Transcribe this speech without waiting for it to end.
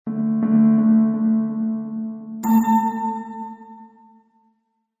I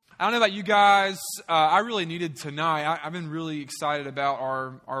don't know about you guys, I really needed tonight. I've been really excited about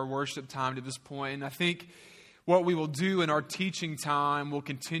our worship time to this point, and I think what we will do in our teaching time will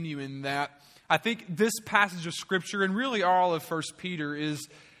continue in that. I think this passage of Scripture, and really all of 1 Peter, is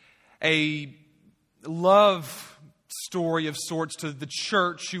a love story of sorts to the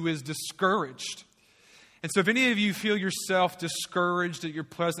church who is discouraged. And so if any of you feel yourself discouraged at your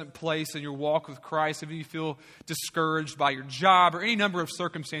present place in your walk with Christ, if you feel discouraged by your job or any number of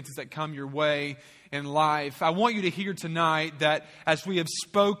circumstances that come your way in life, I want you to hear tonight that as we have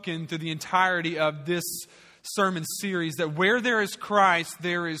spoken through the entirety of this sermon series, that where there is Christ,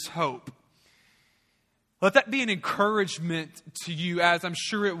 there is hope. Let that be an encouragement to you, as I'm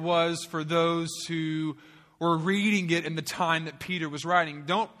sure it was for those who were reading it in the time that Peter was writing.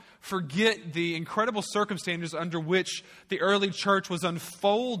 Don't forget the incredible circumstances under which the early church was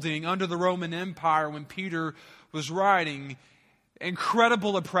unfolding under the Roman Empire when Peter was writing.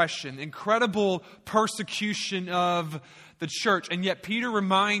 Incredible oppression, incredible persecution of the church. And yet Peter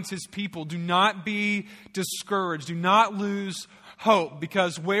reminds his people, do not be discouraged, do not lose hope,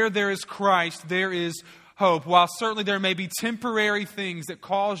 because where there is Christ, there is hope. While certainly there may be temporary things that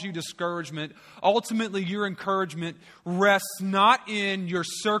cause you discouragement, ultimately your encouragement rests not in your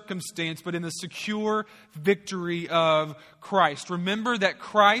circumstance, but in the secure victory of Christ. Remember that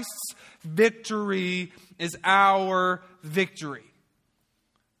Christ's victory is our victory.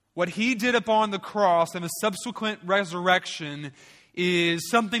 What He did upon the cross and the subsequent resurrection is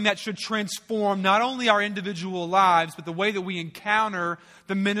something that should transform not only our individual lives, but the way that we encounter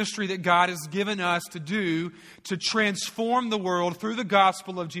the ministry that God has given us to do to transform the world through the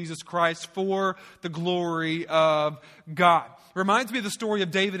gospel of Jesus Christ for the glory of God. It reminds me of the story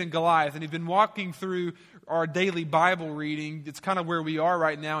of David and Goliath, and you've been walking through our daily Bible reading. It's kind of where we are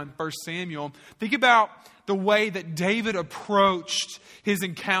right now in 1 Samuel. Think about the way that David approached his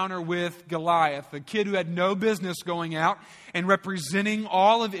encounter with Goliath, the kid who had no business going out and representing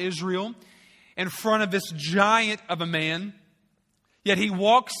all of Israel in front of this giant of a man. Yet he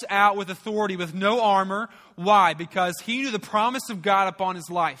walks out with authority, with no armor. Why? Because he knew the promise of God upon his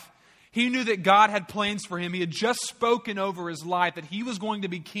life. He knew that God had plans for him. He had just spoken over his life that he was going to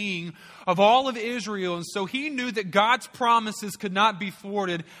be king of all of Israel. And so he knew that God's promises could not be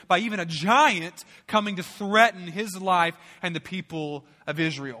thwarted by even a giant coming to threaten his life and the people of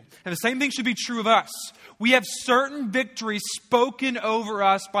Israel. And the same thing should be true of us. We have certain victories spoken over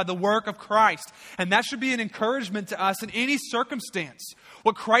us by the work of Christ. And that should be an encouragement to us in any circumstance.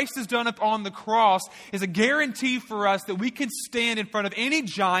 What Christ has done upon the cross is a guarantee for us that we can stand in front of any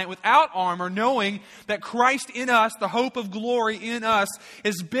giant without armor, knowing that Christ in us, the hope of glory in us,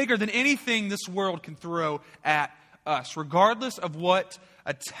 is bigger than anything this world can throw at us, regardless of what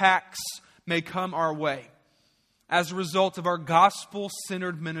attacks may come our way. As a result of our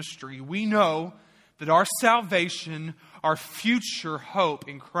gospel-centered ministry, we know that our salvation, our future hope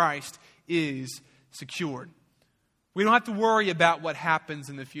in Christ is secured. We don't have to worry about what happens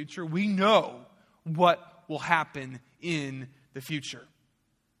in the future. We know what will happen in the future.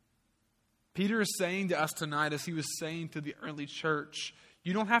 Peter is saying to us tonight, as he was saying to the early church,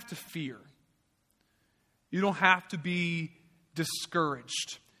 you don't have to fear. You don't have to be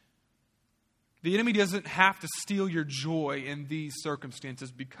discouraged. The enemy doesn't have to steal your joy in these circumstances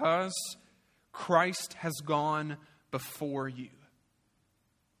because Christ has gone before you.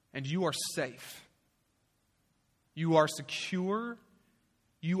 And you are safe. You are secure.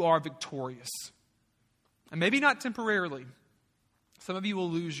 You are victorious. And maybe not temporarily. Some of you will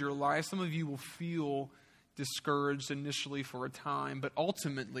lose your life. Some of you will feel discouraged initially for a time. But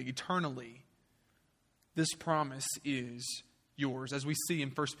ultimately, eternally, this promise is yours. As we see in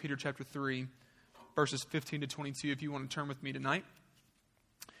 1 Peter chapter 3, verses 15 to 22, if you want to turn with me tonight.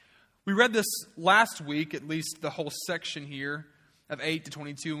 We read this last week, at least the whole section here of 8 to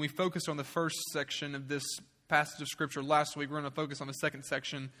 22. And we focused on the first section of this passage of Scripture last week. We're going to focus on the second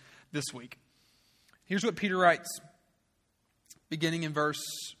section this week. Here's what Peter writes, beginning in verse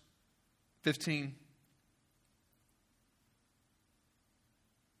 15.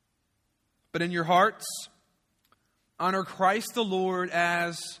 But in your hearts, honor Christ the Lord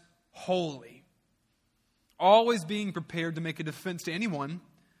as holy, always being prepared to make a defense to anyone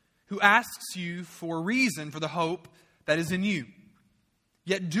who asks you for a reason for the hope that is in you.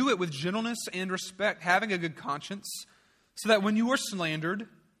 Yet do it with gentleness and respect, having a good conscience, so that when you are slandered,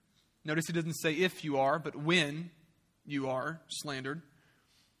 notice he doesn't say if you are, but when you are slandered,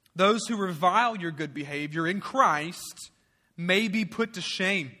 those who revile your good behavior in Christ may be put to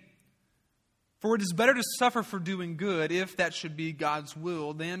shame. For it is better to suffer for doing good, if that should be God's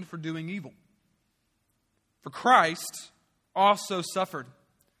will, than for doing evil. For Christ also suffered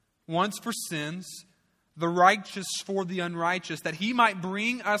once for sins, the righteous for the unrighteous, that he might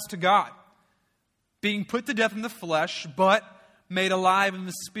bring us to God, being put to death in the flesh, but made alive in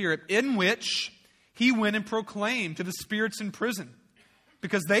the Spirit, in which he went and proclaimed to the spirits in prison,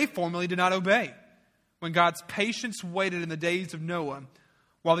 because they formerly did not obey, when God's patience waited in the days of Noah,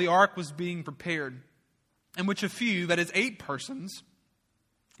 while the ark was being prepared, in which a few, that is 8 persons,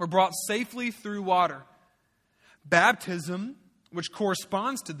 were brought safely through water. Baptism, which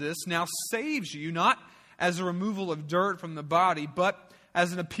corresponds to this, now saves you, not as a removal of dirt from the body, but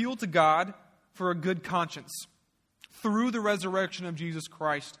as an appeal to God for a good conscience, through the resurrection of Jesus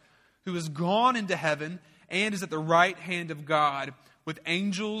Christ, who has gone into heaven and is at the right hand of God, with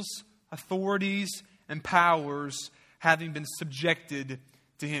angels, authorities, and powers having been subjected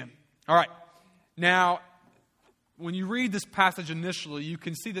to him. All right. Now, when you read this passage initially, you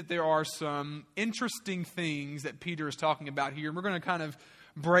can see that there are some interesting things that Peter is talking about here. And we're going to kind of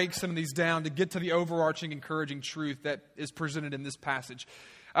break some of these down to get to the overarching, encouraging truth that is presented in this passage.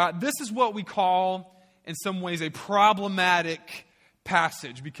 This is what we call, in some ways, a problematic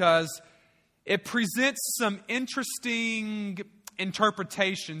passage because it presents some interesting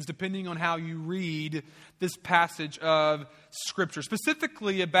interpretations depending on how you read this passage of Scripture,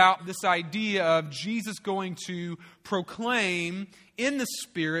 specifically about this idea of Jesus going to proclaim in the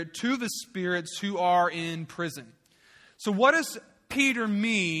Spirit to the spirits who are in prison. So what does Peter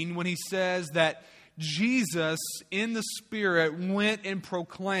mean when he says that Jesus in the Spirit went and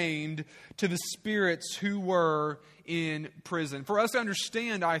proclaimed to the spirits who were in prison? For us to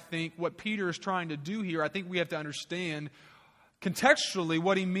understand, I think, what Peter is trying to do here, I think we have to understand contextually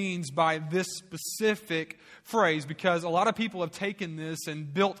what he means by this specific phrase, because a lot of people have taken this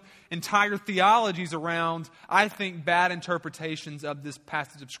and built entire theologies around, I think, bad interpretations of this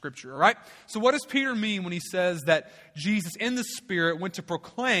passage of Scripture. All right? So what does Peter mean when he says that Jesus in the Spirit went to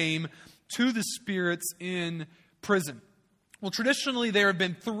proclaim to the spirits in prison? Well, traditionally there have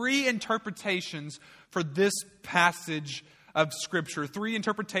been 3 interpretations for this passage of Scripture, 3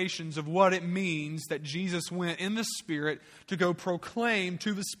 interpretations of what it means that Jesus went in the Spirit to go proclaim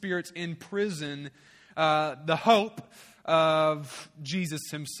to the spirits in prison the hope of Jesus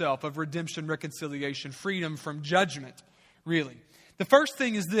himself, of redemption, reconciliation, freedom from judgment, really. The first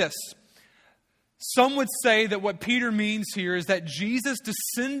thing is this. Some would say that what Peter means here is that Jesus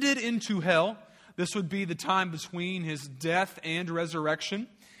descended into hell. This would be the time between his death and resurrection.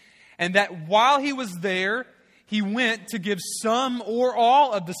 And that while he was there, he went to give some or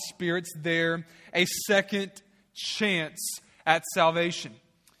all of the spirits there a second chance at salvation.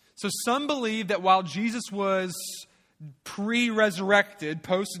 So some believe that while Jesus was pre-resurrected,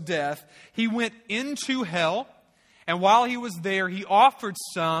 post-death, he went into hell, and while he was there, he offered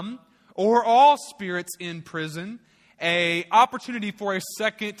some or all spirits in prison an opportunity for a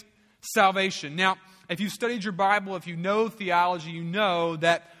second salvation. Now, if you've studied your Bible, if you know theology, you know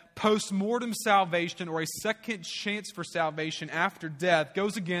that post-mortem salvation, or a second chance for salvation after death,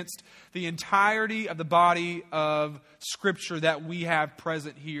 goes against the entirety of the body of Scripture that we have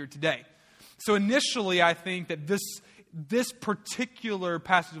present here today. So initially, I think that this particular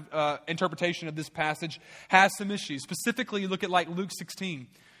passage, interpretation of this passage has some issues. Specifically, you look at like Luke 16,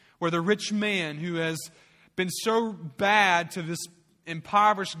 where the rich man who has been so bad to this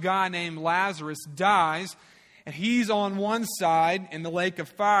impoverished guy named Lazarus dies, and he's on one side in the lake of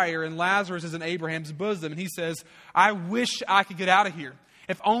fire, and Lazarus is in Abraham's bosom. And he says, I wish I could get out of here.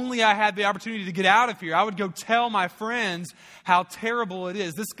 If only I had the opportunity to get out of here, I would go tell my friends how terrible it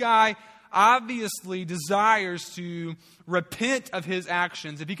is. This guy obviously desires to repent of his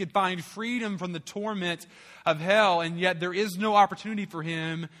actions if he could find freedom from the torment of hell, and yet there is no opportunity for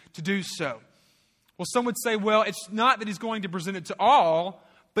him to do so. Well, some would say, well, it's not that he's going to present it to all,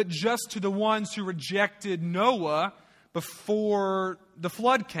 but just to the ones who rejected Noah before the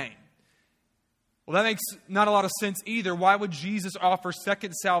flood came. Well, that makes not a lot of sense either. Why would Jesus offer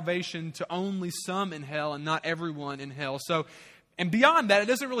second salvation to only some in hell and not everyone in hell? So, and beyond that, it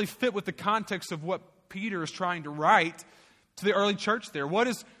doesn't really fit with the context of what Peter is trying to write to the early church there. What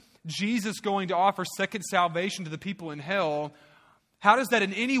is Jesus going to offer second salvation to the people in hell? How does that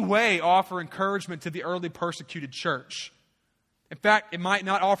in any way offer encouragement to the early persecuted church? In fact, it might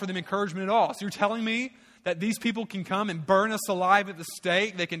not offer them encouragement at all. So you're telling me that these people can come and burn us alive at the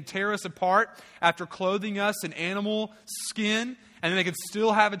stake, they can tear us apart after clothing us in animal skin, and then they could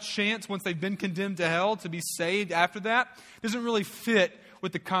still have a chance once they've been condemned to hell to be saved after that? It doesn't really fit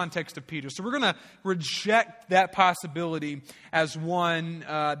with the context of Peter. So we're going to reject that possibility as one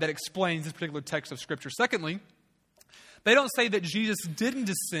that explains this particular text of Scripture. Secondly, They don't say that Jesus didn't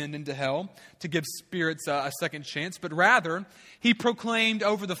descend into hell to give spirits a second chance, but rather he proclaimed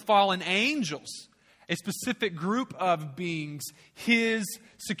over the fallen angels, a specific group of beings, his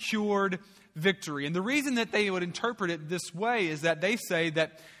secured victory. And the reason that they would interpret it this way is that they say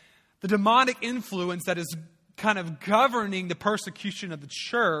that the demonic influence that is kind of governing the persecution of the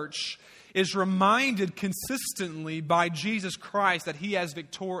church is reminded consistently by Jesus Christ that he has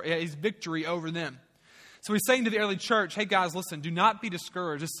victory over them. So he's saying to the early church, hey guys, listen, do not be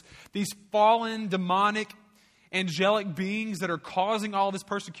discouraged. These fallen, demonic, angelic beings that are causing all this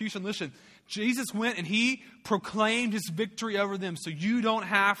persecution, listen, Jesus went and he proclaimed his victory over them, so you don't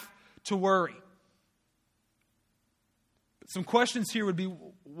have to worry. But some questions here would be,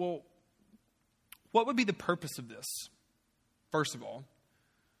 well, what would be the purpose of this? First of all,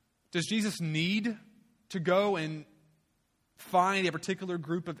 does Jesus need to go and find a particular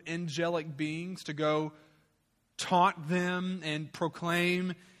group of angelic beings to go taunt them and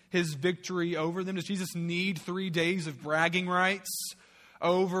proclaim his victory over them? Does Jesus need 3 days of bragging rights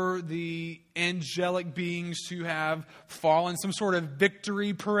over the angelic beings who have fallen, some sort of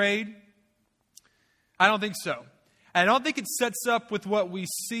victory parade? I don't think so. I don't think it sets up with what we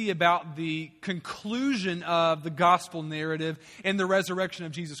see about the conclusion of the gospel narrative and the resurrection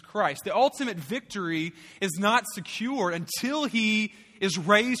of Jesus Christ. The ultimate victory is not secured until he is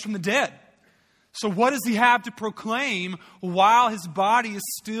raised from the dead. So what does he have to proclaim while his body is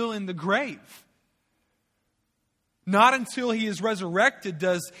still in the grave? Not until he is resurrected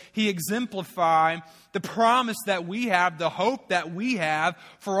does he exemplify the promise that we have, the hope that we have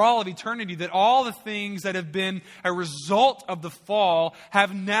for all of eternity, that all the things that have been a result of the fall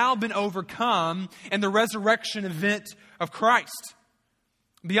have now been overcome in the resurrection event of Christ.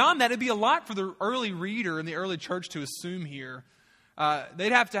 Beyond that, it'd be a lot for the early reader in the early church to assume here.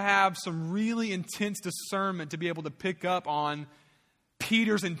 They'd have to have some really intense discernment to be able to pick up on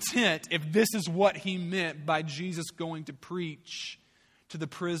Peter's intent if this is what he meant by Jesus going to preach to the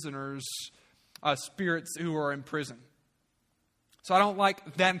prisoners, spirits who are in prison. So I don't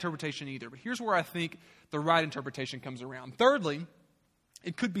like that interpretation either. But here's where I think the right interpretation comes around. Thirdly,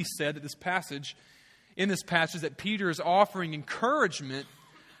 it could be said that in this passage that Peter is offering encouragement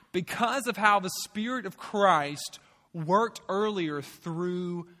because of how the Spirit of Christ worked earlier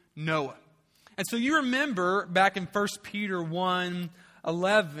through Noah. And so you remember back in 1 Peter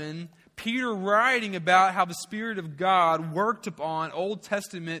 1:11, Peter writing about how the Spirit of God worked upon Old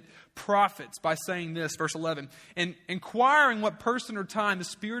Testament prophets by saying this, verse 11, and inquiring what person or time the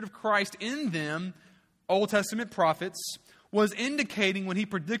Spirit of Christ in them, Old Testament prophets, was indicating when he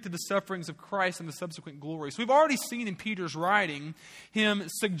predicted the sufferings of Christ and the subsequent glory. So we've already seen in Peter's writing him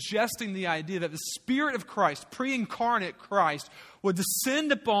suggesting the idea that the Spirit of Christ, pre-incarnate Christ, would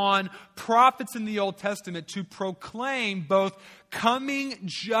descend upon prophets in the Old Testament to proclaim both coming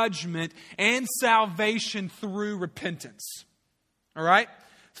judgment and salvation through repentance. All right?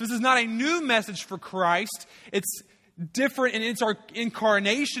 So this is not a new message for Christ. It's different in its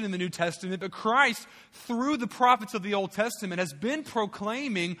incarnation in the New Testament, but Christ, through the prophets of the Old Testament, has been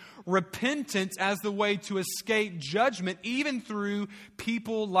proclaiming repentance as the way to escape judgment, even through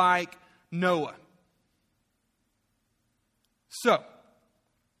people like Noah. So,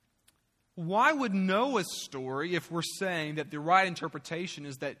 why would Noah's story, if we're saying that the right interpretation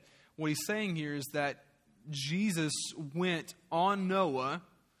is that what he's saying here is that Jesus went on Noah,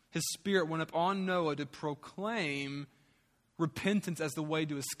 his Spirit went up on Noah to proclaim repentance as the way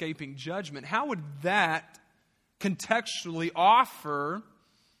to escaping judgment? How would that contextually offer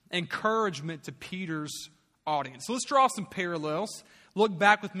encouragement to Peter's audience? So let's draw some parallels. Look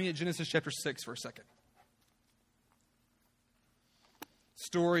back with me at Genesis chapter 6 for a second.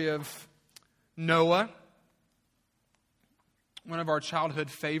 Story of Noah, one of our childhood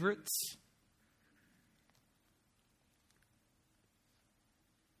favorites.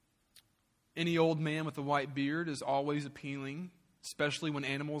 Any old man with a white beard is always appealing, especially when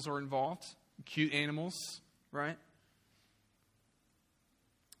animals are involved. Cute animals, right?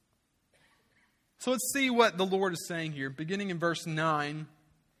 So let's see what the Lord is saying here, beginning in verse 9,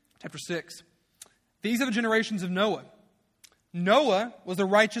 chapter 6. These are the generations of Noah. Noah was a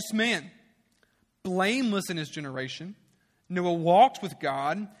righteous man, blameless in his generation. Noah walked with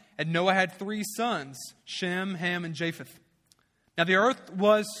God, and Noah had 3 sons, Shem, Ham, and Japheth. Now the earth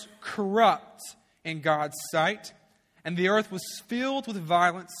was corrupt in God's sight, and the earth was filled with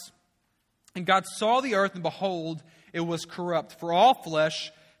violence. And God saw the earth, and behold, it was corrupt, for all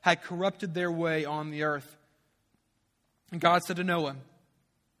flesh had corrupted their way on the earth. And God said to Noah,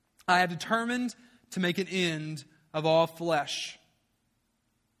 I have determined to make an end of all flesh.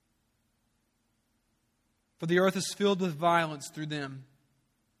 for the earth is filled with violence through them.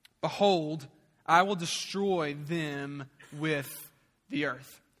 Behold, I will destroy them with the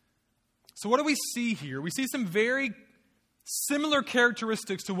earth. So what do we see here? We see some very similar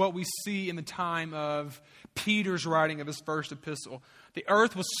characteristics to what we see in the time of Peter's writing of his first epistle. The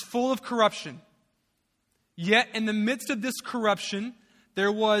earth was full of corruption. Yet in the midst of this corruption,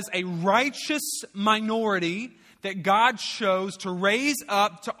 there was a righteous minority that God chose to raise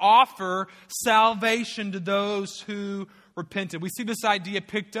up to offer salvation to those who repented. We see this idea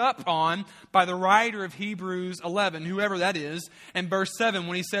picked up on by the writer of Hebrews 11, whoever that is, in verse 7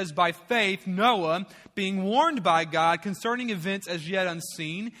 when he says, by faith Noah, being warned by God concerning events as yet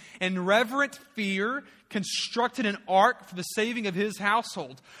unseen, in reverent fear constructed an ark for the saving of his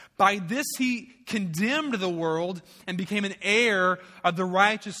household. By this he condemned the world and became an heir of the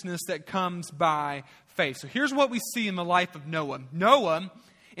righteousness that comes by faith. So here's what we see in the life of Noah. Noah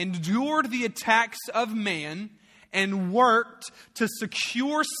endured the attacks of man and worked to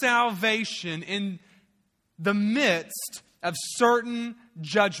secure salvation in the midst of certain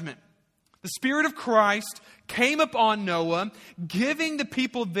judgment. The Spirit of Christ came upon Noah, giving the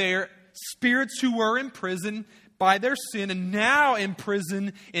people there, spirits who were in prison by their sin and now in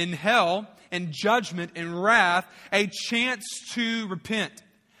prison in hell and judgment and wrath, a chance to repent.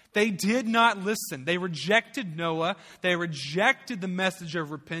 They did not listen. They rejected Noah. They rejected the message of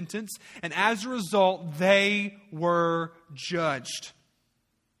repentance. And as a result, they were judged.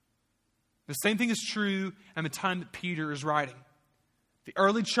 The same thing is true in the time that Peter is writing. The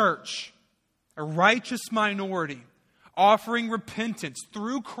early church, a righteous minority, offering repentance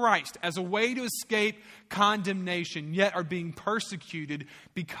through Christ as a way to escape condemnation, yet are being persecuted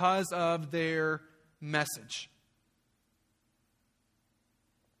because of their message.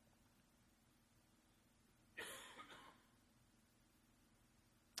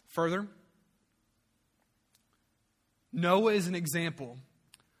 Further, Noah is an example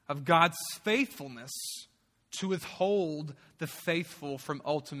of God's faithfulness to withhold the faithful from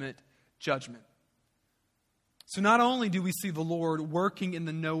ultimate judgment. So not only do we see the Lord working in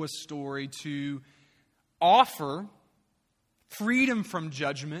the Noah story to offer freedom from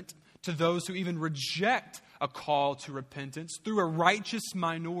judgment to those who even reject a call to repentance through a righteous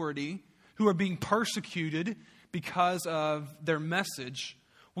minority who are being persecuted because of their message,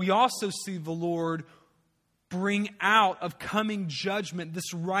 we also see the Lord bring out of coming judgment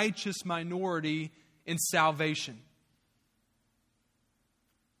this righteous minority in salvation.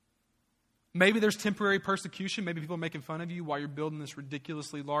 Maybe there's temporary persecution. Maybe people are making fun of you while you're building this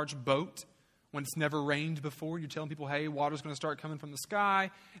ridiculously large boat when it's never rained before. You're telling people, hey, water's going to start coming from the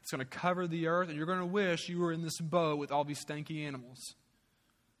sky. It's going to cover the earth, and you're going to wish you were in this boat with all these stanky animals.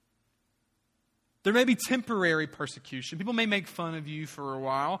 There may be temporary persecution. People may make fun of you for a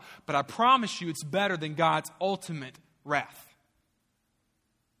while, but I promise you it's better than God's ultimate wrath.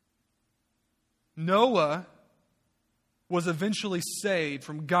 Noah was eventually saved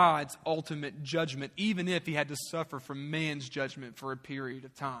from God's ultimate judgment, even if he had to suffer from man's judgment for a period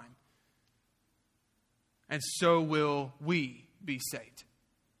of time. And so will we be saved.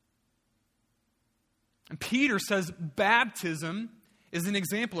 And Peter says baptism is an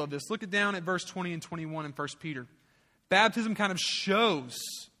example of this. Look down at verse 20 and 21 in 1 Peter. Baptism kind of shows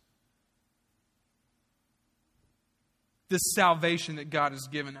this salvation that God has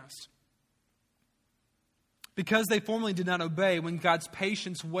given us. Because they formerly did not obey when God's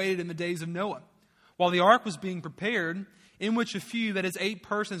patience waited in the days of Noah, while the ark was being prepared, in which a few, that is 8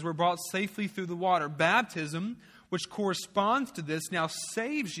 persons, were brought safely through the water. Baptism, which corresponds to this, now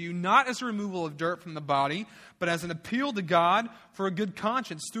saves you, not as a removal of dirt from the body, but as an appeal to God for a good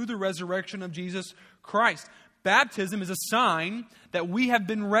conscience through the resurrection of Jesus Christ. Baptism is a sign that we have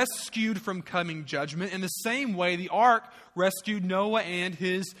been rescued from coming judgment in the same way the ark rescued Noah and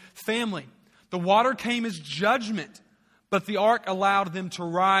his family. The water came as judgment, but the ark allowed them to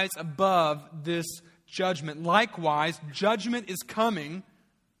rise above this judgment. Likewise, judgment is coming,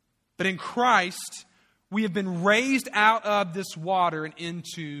 but in Christ, we have been raised out of this water and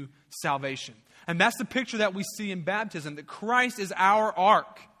into salvation. And that's the picture that we see in baptism, that Christ is our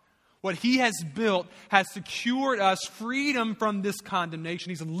ark. What He has built has secured us freedom from this condemnation.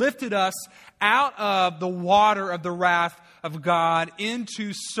 He's lifted us out of the water of the wrath of God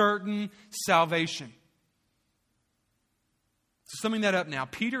into certain salvation. So summing that up now,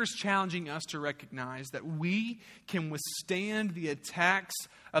 Peter is challenging us to recognize that we can withstand the attacks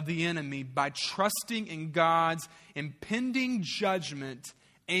of the enemy by trusting in God's impending judgment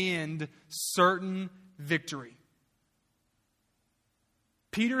and certain victory.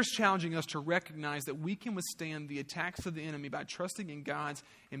 Peter is challenging us to recognize that we can withstand the attacks of the enemy by trusting in God's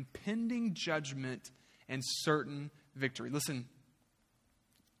impending judgment and certain victory. Listen,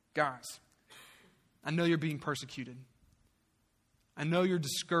 guys, I know you're being persecuted. I know you're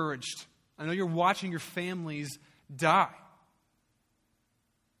discouraged. I know you're watching your families die.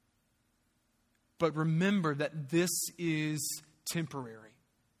 But remember that this is temporary.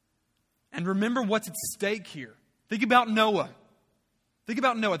 And remember what's at stake here. Think about Noah. Think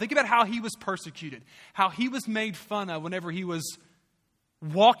about Noah. Think about how he was persecuted. How he was made fun of whenever he was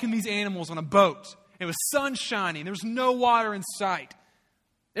walking these animals on a boat. It was sun shining. There was no water in sight.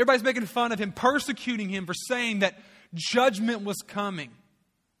 Everybody's making fun of him, persecuting him for saying that judgment was coming.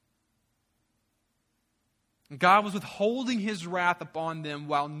 And God was withholding his wrath upon them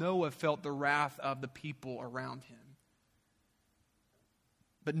while Noah felt the wrath of the people around him.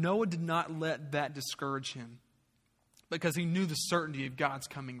 But Noah did not let that discourage him, because he knew the certainty of God's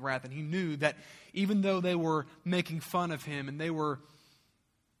coming wrath. And he knew that even though they were making fun of him and they were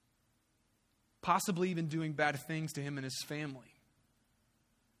possibly even doing bad things to him and his family,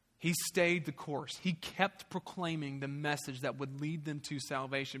 he stayed the course. He kept proclaiming the message that would lead them to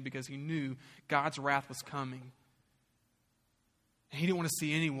salvation, because he knew God's wrath was coming. And he didn't want to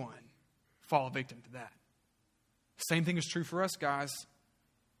see anyone fall victim to that. Same thing is true for us, guys.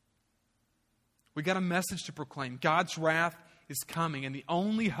 We got a message to proclaim. God's wrath is coming, and the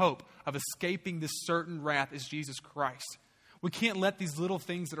only hope of escaping this certain wrath is Jesus Christ. We can't let these little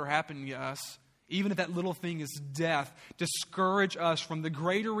things that are happening to us, even if that little thing is death, discourage us from the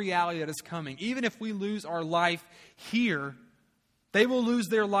greater reality that is coming. Even if we lose our life here, they will lose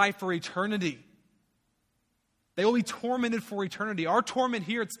their life for eternity. They will be tormented for eternity. Our torment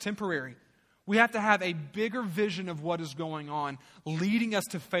here, it's temporary. We have to have a bigger vision of what is going on, leading us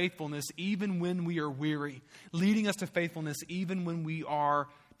to faithfulness even when we are weary, leading us to faithfulness even when we are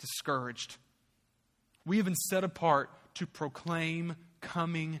discouraged. We have been set apart to proclaim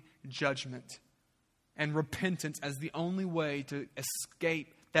coming judgment and repentance as the only way to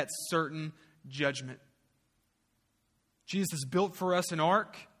escape that certain judgment. Jesus has built for us an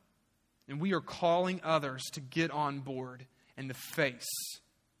ark, and we are calling others to get on board in the face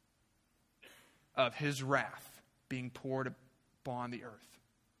of his wrath being poured upon the earth.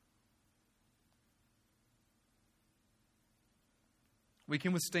 We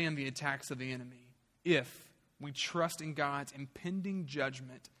can withstand the attacks of the enemy if we trust in God's impending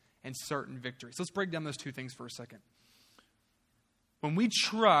judgment and certain victory. So let's break down those two things for a second. When we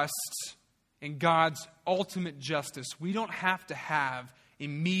trust in God's ultimate justice, we don't have to have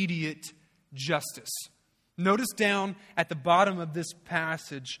immediate justice. Notice down at the bottom of this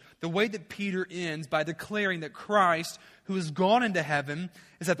passage, the way that Peter ends by declaring that Christ, who has gone into heaven,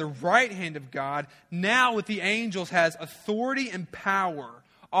 is at the right hand of God, now with the angels has authority and power.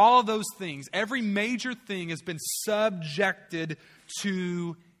 All of those things, every major thing has been subjected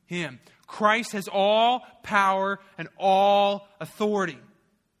to him. Christ has all power and all authority.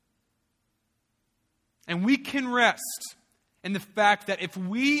 And we can rest in the fact that if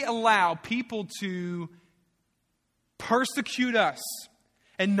we allow people to persecute us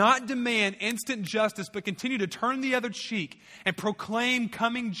and not demand instant justice, but continue to turn the other cheek and proclaim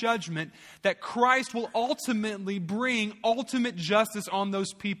coming judgment, that Christ will ultimately bring ultimate justice on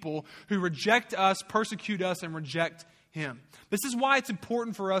those people who reject us, persecute us, and reject him. This is why it's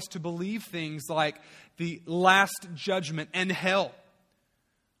important for us to believe things like the last judgment and hell.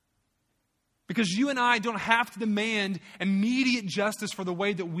 Because you and I don't have to demand immediate justice for the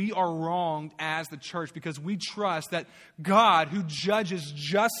way that we are wronged as the church, because we trust that God, who judges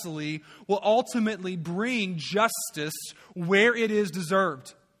justly, will ultimately bring justice where it is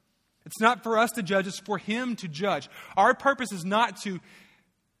deserved. It's not for us to judge, it's for him to judge. Our purpose is not to,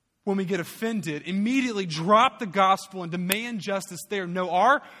 when we get offended, immediately drop the gospel and demand justice there. No,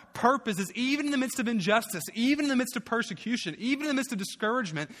 our purpose is, even in the midst of injustice, even in the midst of persecution, even in the midst of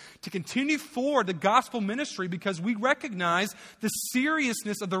discouragement, to continue forward the gospel ministry, because we recognize the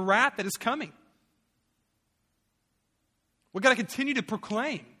seriousness of the wrath that is coming. We've got to continue to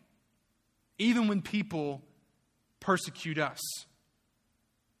proclaim, even when people persecute us.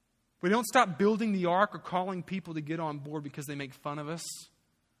 We don't stop building the ark or calling people to get on board because they make fun of us.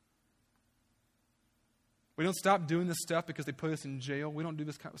 We don't stop doing this stuff because they put us in jail. We don't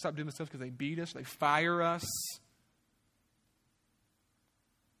stop doing this stuff because they beat us, they fire us,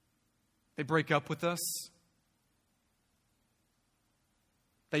 they break up with us,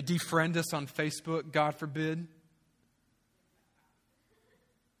 they defriend us on Facebook, God forbid.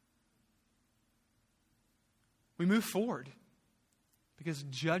 We move forward because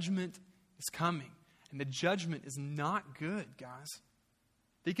judgment is coming. And the judgment is not good, guys.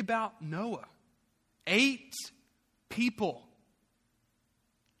 Think about Noah. 8 people.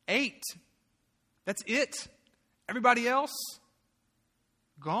 8. That's it. Everybody else,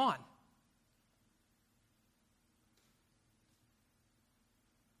 gone.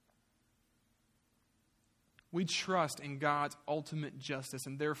 We trust in God's ultimate justice,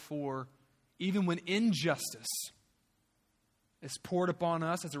 and therefore, even when injustice is poured upon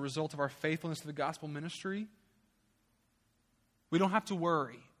us as a result of our faithfulness to the gospel ministry, we don't have to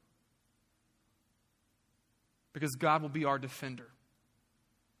worry, because God will be our defender.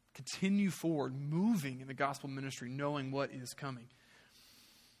 Continue forward, moving in the gospel ministry, knowing what is coming.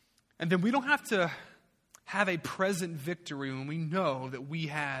 And then we don't have to have a present victory when we know that we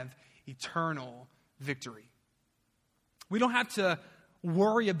have eternal victory. We don't have to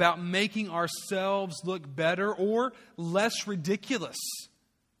worry about making ourselves look better or less ridiculous,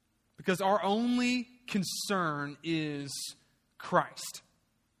 because our only concern is Christ.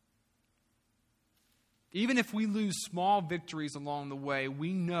 Even if we lose small victories along the way,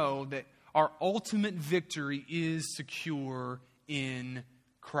 we know that our ultimate victory is secure in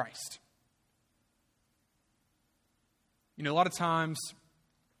Christ. You know, a lot of times,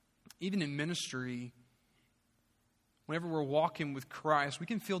 even in ministry, whenever we're walking with Christ, we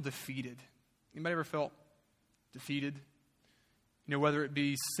can feel defeated. Anybody ever felt defeated? You know, whether it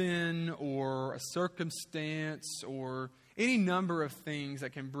be sin or a circumstance or any number of things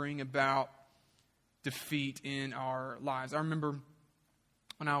that can bring about defeat in our lives. I remember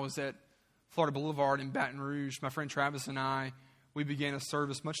when I was at Florida Boulevard in Baton Rouge, my friend Travis and I, we began a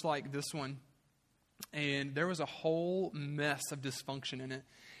service much like this one. And there was a whole mess of dysfunction in it.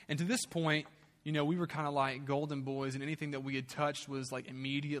 And to this point, you know, we were kind of like golden boys, and anything that we had touched was like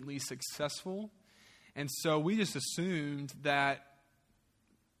immediately successful. And so we just assumed that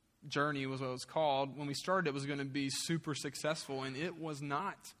journey was what it was called. When we started, it was going to be super successful, and it was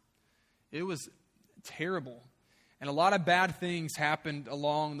not. It was terrible. And a lot of bad things happened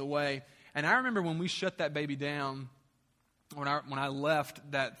along the way. And I remember when we shut that baby down, when I left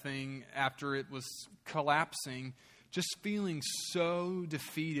that thing after it was collapsing, just feeling so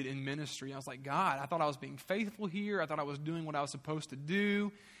defeated in ministry. I was like, God, I thought I was being faithful here. I thought I was doing what I was supposed to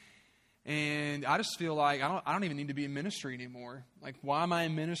do. And I just feel like I don't even need to be in ministry anymore. Like, why am I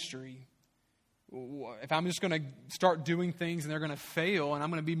in ministry? If I'm just going to start doing things and they're going to fail, and I'm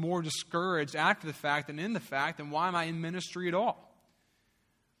going to be more discouraged after the fact than in the fact, then why am I in ministry at all?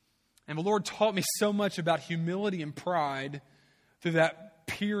 And the Lord taught me so much about humility and pride through that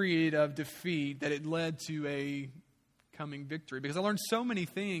period of defeat that it led to a coming victory. Because I learned so many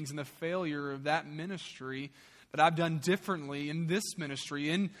things in the failure of that ministry that I've done differently in this ministry,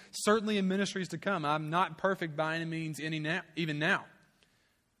 and certainly in ministries to come. I'm not perfect by any means even now.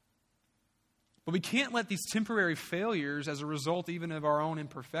 But we can't let these temporary failures, as a result even of our own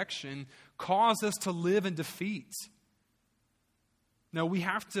imperfection, cause us to live in defeat. No, we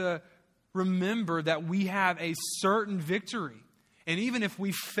have to remember that we have a certain victory. And even if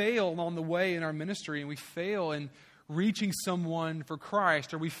we fail along the way in our ministry, and we fail in reaching someone for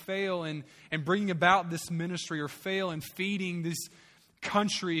Christ, or we fail in bringing about this ministry, or fail in feeding this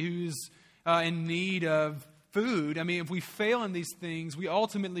country who's in need of food. I mean, if we fail in these things, we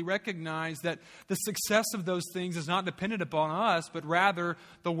ultimately recognize that the success of those things is not dependent upon us, but rather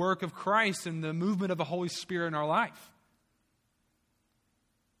the work of Christ and the movement of the Holy Spirit in our life.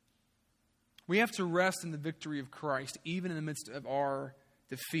 We have to rest in the victory of Christ, even in the midst of our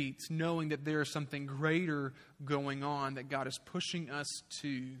defeats, knowing that there is something greater going on that God is pushing us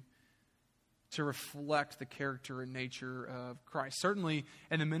to reflect the character and nature of Christ. Certainly,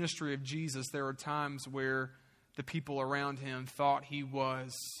 in the ministry of Jesus, there are times where the people around him thought he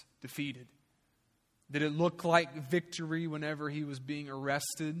was defeated. Did it look like victory whenever he was being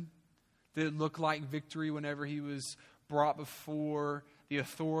arrested? Did it look like victory whenever he was brought before the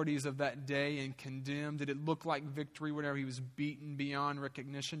authorities of that day and condemned? Did it look like victory whenever he was beaten beyond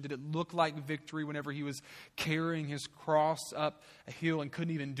recognition? Did it look like victory whenever he was carrying his cross up a hill and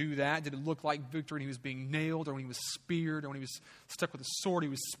couldn't even do that? Did it look like victory when he was being nailed, or when he was speared, or when he was stuck with a sword he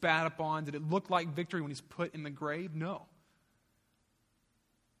was spat upon? Did it look like victory when he's put in the grave? No.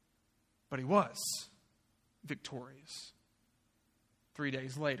 But he was victorious 3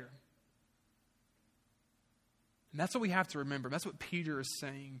 days later. And that's what we have to remember. That's what Peter is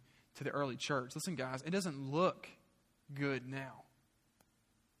saying to the early church. Listen, guys, it doesn't look good now.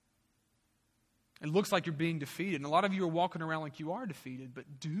 It looks like you're being defeated. And a lot of you are walking around like you are defeated,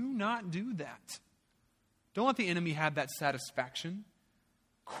 but do not do that. Don't let the enemy have that satisfaction.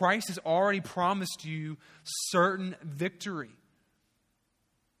 Christ has already promised you certain victory.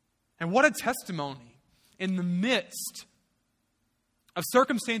 And what a testimony in the midst of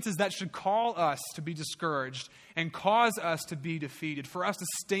circumstances that should call us to be discouraged and cause us to be defeated, for us to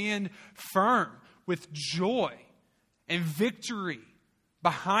stand firm with joy and victory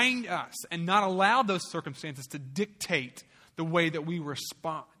behind us and not allow those circumstances to dictate the way that we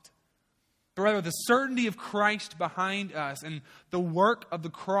respond. But rather the certainty of Christ behind us and the work of the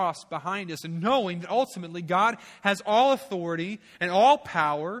cross behind us, and knowing that ultimately God has all authority and all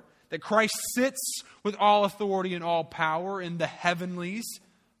power, that Christ sits with all authority and all power in the heavenlies,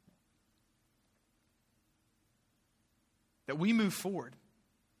 that we move forward,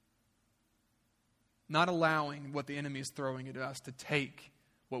 not allowing what the enemy is throwing at us to take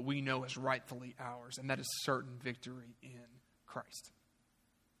what we know is rightfully ours, and that is certain victory in Christ.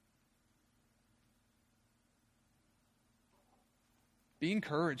 Be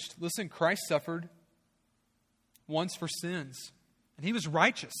encouraged. Listen, Christ suffered once for sins, and he was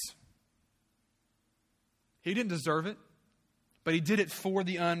righteous. He didn't deserve it, but he did it for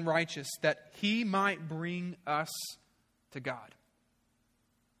the unrighteous, that he might bring us to God.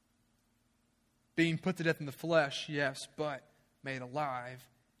 Being put to death in the flesh, yes, but made alive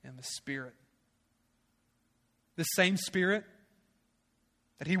in the Spirit. The same Spirit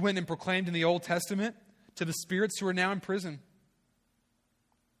that he went and proclaimed in the Old Testament to the spirits who are now in prison.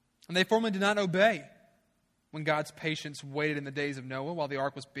 And they formerly did not obey when God's patience waited in the days of Noah while the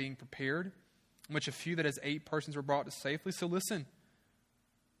ark was being prepared, in which a few, that is 8 persons, were brought to safely. So listen,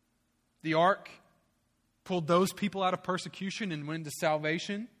 the ark pulled those people out of persecution and went into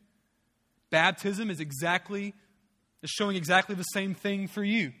salvation. Baptism is showing exactly the same thing for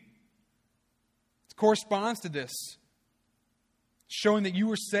you. It corresponds to this, showing that you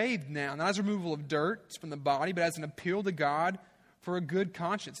were saved now, not as removal of dirt from the body, but as an appeal to God for a good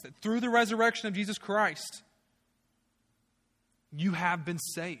conscience, that through the resurrection of Jesus Christ, you have been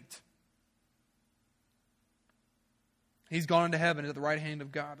saved. He's gone into heaven at the right hand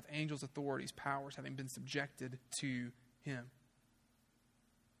of God with angels, authorities, powers, having been subjected to him.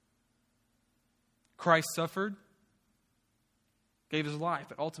 Christ suffered, gave his life,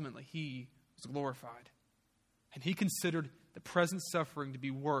 but ultimately he was glorified. And he considered the present suffering to be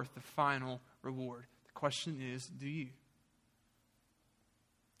worth the final reward. The question is, do you?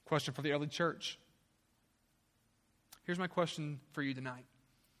 Question for the early church. Here's my question for you tonight.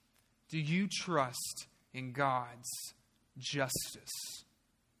 Do you trust in God's justice?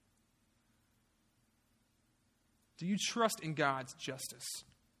 Do you trust in God's justice?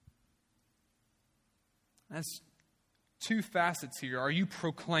 That's 2 facets here. Are you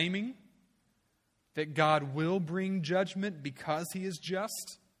proclaiming that God will bring judgment because he is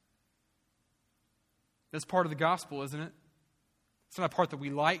just? That's part of the gospel, isn't it? It's not a part that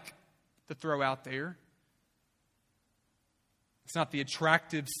we like to throw out there. It's not the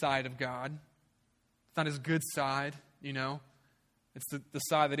attractive side of God. It's not his good side, you know. It's the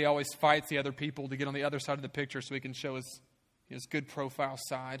side that he always fights the other people to get on the other side of the picture so he can show his good profile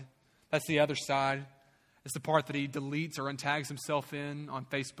side. That's the other side. It's the part that he deletes or untags himself in on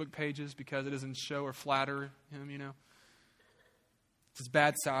Facebook pages because it doesn't show or flatter him, you know. It's his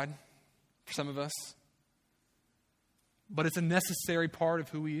bad side for some of us. But it's a necessary part of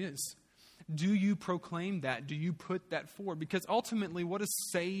who he is. Do you proclaim that? Do you put that forward? Because ultimately, what does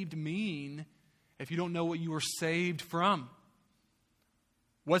saved mean if you don't know what you were saved from?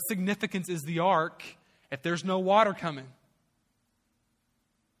 What significance is the ark if there's no water coming?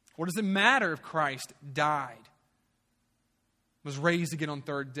 What does it matter if Christ died, was raised again on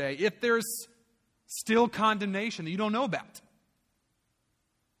third day, if there's still condemnation that you don't know about?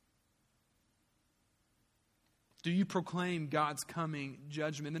 Do you proclaim God's coming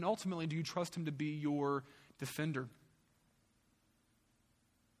judgment? And then ultimately, do you trust him to be your defender?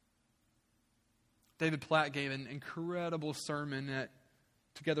 David Platt gave an incredible sermon at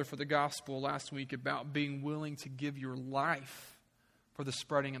Together for the Gospel last week about being willing to give your life for the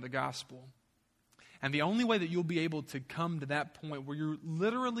spreading of the gospel. And the only way that you'll be able to come to that point where you're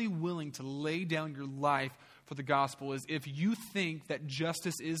literally willing to lay down your life for the gospel is if you think that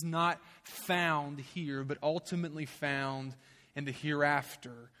justice is not found here, but ultimately found in the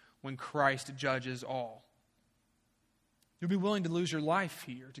hereafter when Christ judges all. You'll be willing to lose your life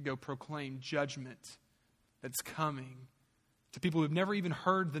here to go proclaim judgment that's coming to people who've never even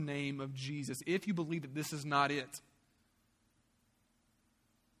heard the name of Jesus, if you believe that this is not it.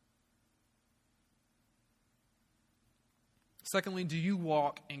 Secondly, do you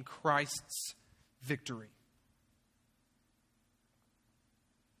walk in Christ's victory?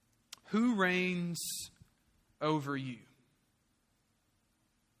 Who reigns over you?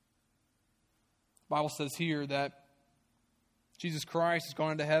 The Bible says here that Jesus Christ has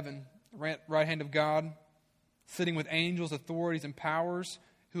gone into heaven, the right hand of God, sitting with angels, authorities, and powers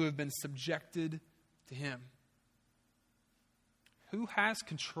who have been subjected to him. Who has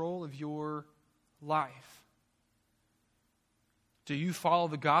control of your life? Do you follow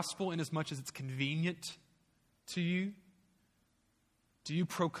the gospel in as much as it's convenient to you? Do you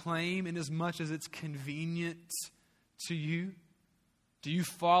proclaim in as much as it's convenient to you? Do you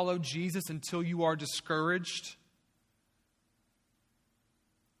follow Jesus until you are discouraged?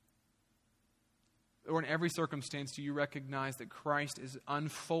 Or in every circumstance, do you recognize that Christ is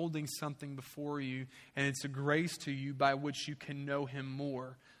unfolding something before you, and it's a grace to you by which you can know Him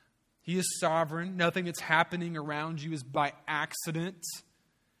more? He is sovereign. Nothing that's happening around you is by accident.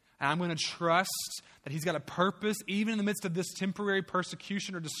 And I'm going to trust that He's got a purpose, even in the midst of this temporary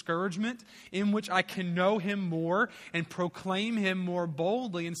persecution or discouragement, in which I can know Him more and proclaim Him more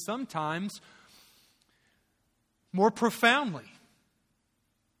boldly and sometimes more profoundly.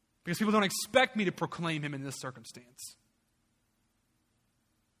 Because people don't expect me to proclaim Him in this circumstance.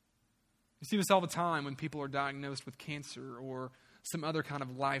 You see this all the time when people are diagnosed with cancer or some other kind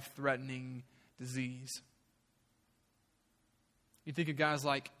of life-threatening disease. You think of guys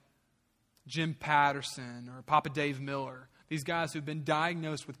like Jim Patterson or Papa Dave Miller, these guys who've been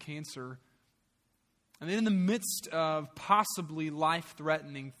diagnosed with cancer, and then in the midst of possibly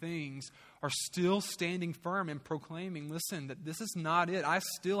life-threatening things, are still standing firm and proclaiming, listen, that this is not it. I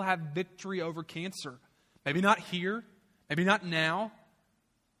still have victory over cancer. Maybe not here, maybe not now,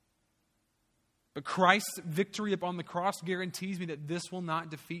 but Christ's victory upon the cross guarantees me that this will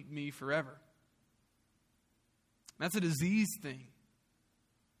not defeat me forever. That's a disease thing.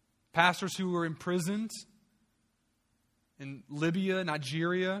 Pastors who were imprisoned in Libya,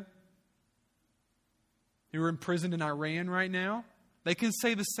 Nigeria, who are imprisoned in Iran right now, they can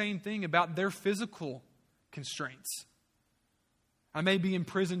say the same thing about their physical constraints. I may be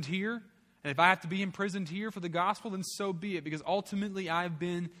imprisoned here, and if I have to be imprisoned here for the gospel, then so be it, because ultimately I've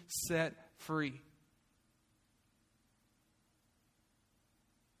been set free.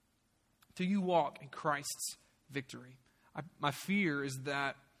 Do you walk in Christ's victory? My fear is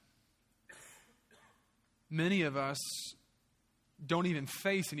that many of us don't even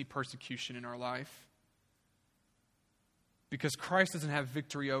face any persecution in our life. Because Christ doesn't have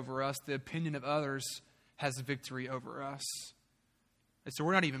victory over us, the opinion of others has victory over us. And so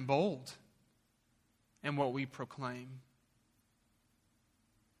we're not even bold in what we proclaim.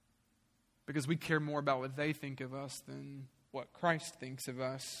 Because we care more about what they think of us than what Christ thinks of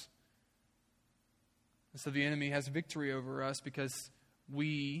us. And so the enemy has victory over us because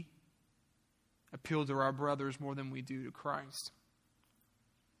we appeal to our brothers more than we do to Christ.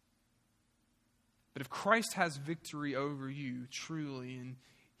 But if Christ has victory over you truly, and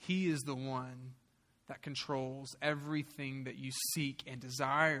He is the one that controls everything that you seek and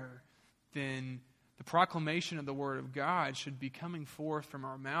desire, then the proclamation of the Word of God should be coming forth from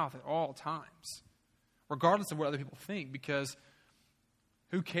our mouth at all times, regardless of what other people think, because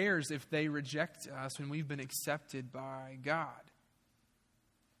who cares if they reject us when we've been accepted by God?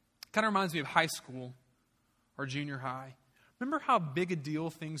 It kind of reminds me of high school or junior high. Remember how big a deal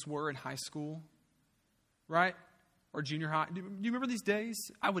things were in high school? Right? Or junior high. Do you remember these days?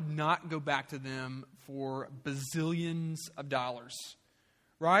 I would not go back to them for bazillions of dollars.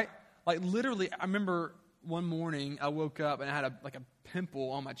 Right? Like literally, I remember one morning I woke up and I had a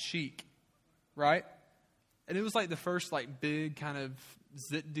pimple on my cheek. Right? And it was like the first big kind of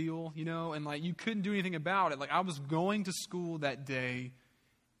zit deal, and you couldn't do anything about it. Like I was going to school that day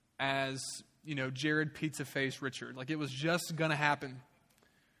as, Jared Pizza Face Richard. Like it was just going to happen.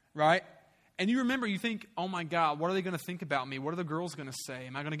 Right? And you think, oh my God, what are they going to think about me? What are the girls going to say?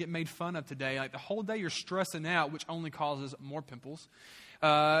 Am I going to get made fun of today? Like the whole day you're stressing out, which only causes more pimples.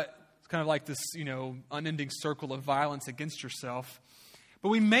 It's kind of like this, unending circle of violence against yourself. But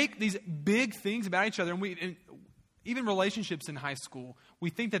we make these big things about each other, and even relationships in high school,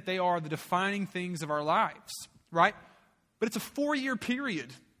 we think that they are the defining things of our lives, right? But it's a 4-year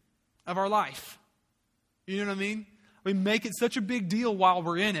period of our life. You know what I mean? We make it such a big deal while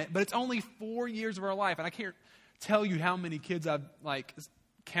we're in it, but it's only 4 years of our life. And I can't tell you how many kids I've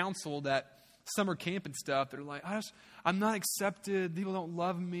counseled at summer camp and stuff that are like, I'm not accepted. People don't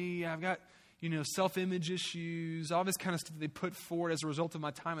love me. I've got, self-image issues, all this kind of stuff that they put forward as a result of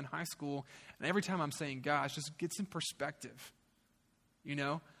my time in high school. And every time I'm saying, gosh, just get some perspective.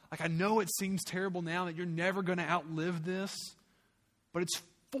 I know it seems terrible now that you're never going to outlive this, but it's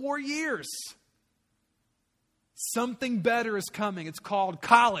 4 years. Something better is coming. It's called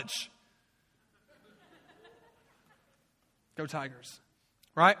college. Go Tigers.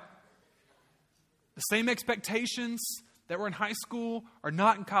 Right? The same expectations that were in high school are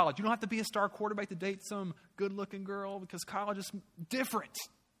not in college. You don't have to be a star quarterback to date some good-looking girl because college is different.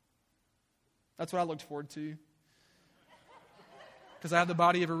 That's what I looked forward to. Because I have the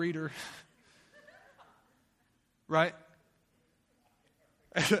body of a reader. right?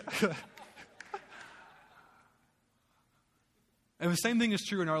 And the same thing is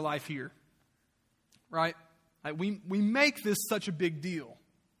true in our life here, right? Like we make this such a big deal.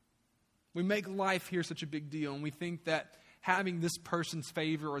 We make life here such a big deal, and we think that having this person's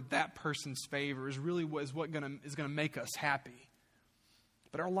favor or that person's favor is really what is going to make us happy.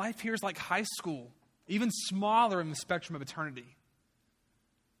 But our life here is like high school, even smaller in the spectrum of eternity.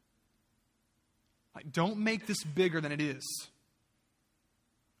 Like, don't make this bigger than it is.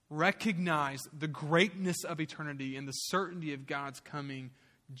 Recognize the greatness of eternity and the certainty of God's coming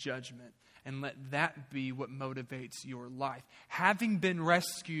judgment. And let that be what motivates your life. Having been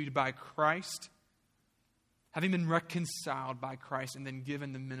rescued by Christ, having been reconciled by Christ, and then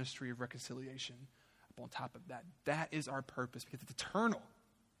given the ministry of reconciliation up on top of that. That is our purpose because it's eternal.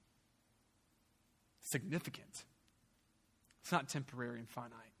 Significant. It's not temporary and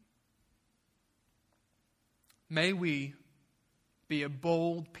finite. May we be a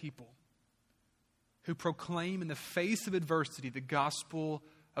bold people who proclaim in the face of adversity the gospel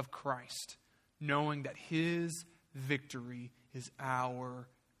of Christ, knowing that His victory is our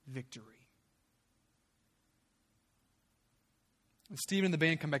victory. When Stephen and the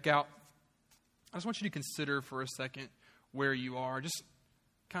band come back out, I just want you to consider for a second where you are. Just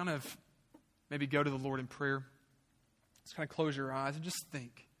kind of maybe go to the Lord in prayer. Just kind of close your eyes and just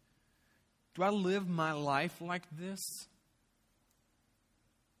think. Do I live my life like this?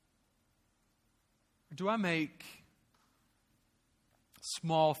 Or do I make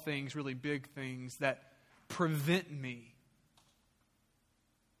small things really big things that prevent me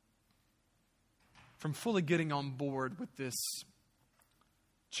from fully getting on board with this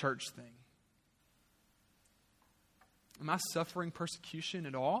church thing? Am I suffering persecution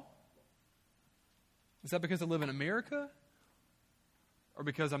at all? Is that because I live in America? Or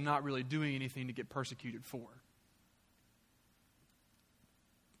because I'm not really doing anything to get persecuted for?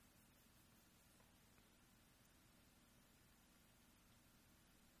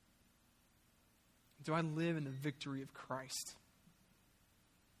 Do I live in the victory of Christ?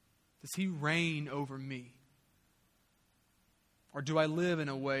 Does He reign over me? Or do I live in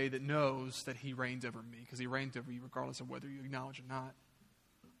a way that knows that He reigns over me? Because He reigns over you regardless of whether you acknowledge or not.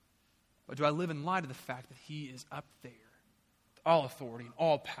 But do I live in light of the fact that He is up there? All authority and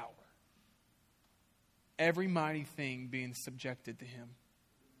all power. Every mighty thing being subjected to Him.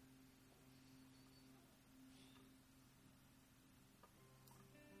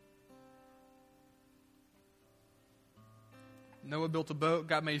 Noah built a boat,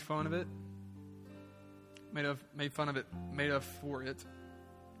 God made fun of it. Made fun of it, made up for it.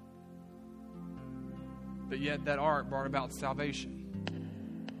 But yet that ark brought about salvation.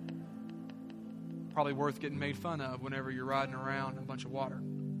 Probably worth getting made fun of whenever you're riding around in a bunch of water.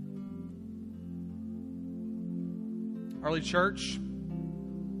 Early church,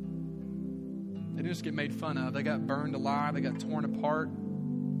 they didn't just get made fun of. They got burned alive. They got torn apart.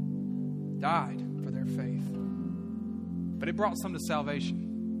 Died for their faith. But it brought some to salvation.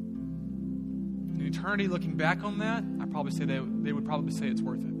 In eternity, looking back on that, I'd probably say they would probably say it's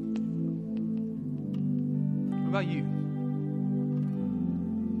worth it. What about you?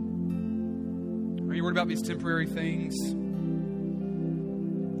 Are you worried about these temporary things?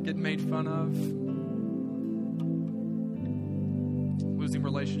 Getting made fun of? Losing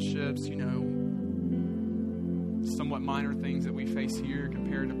relationships, somewhat minor things that we face here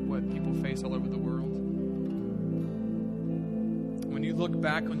compared to what people face all over the world. When you look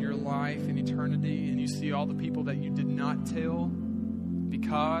back on your life in eternity and you see all the people that you did not tell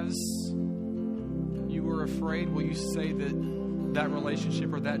because you were afraid, will you say that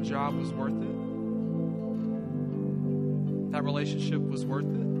relationship or that job was worth it? That relationship was worth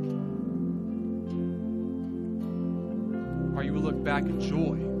it? Or you will look back in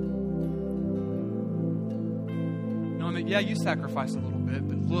joy, knowing that, yeah, you sacrificed a little bit,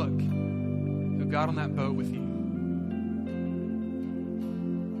 but look who got on that boat with you.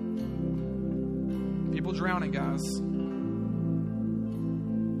 People drowning, guys.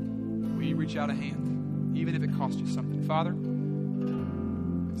 Will you reach out a hand, even if it costs you something? Father,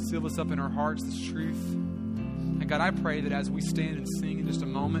 seal this up in our hearts, this truth. And God, I pray that as we stand and sing in just a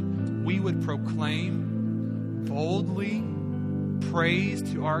moment, we would proclaim boldly praise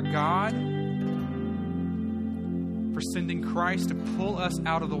to our God for sending Christ to pull us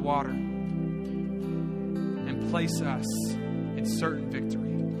out of the water and place us in certain victory.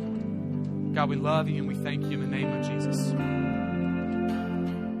 God, we love you and we thank you in the name of Jesus.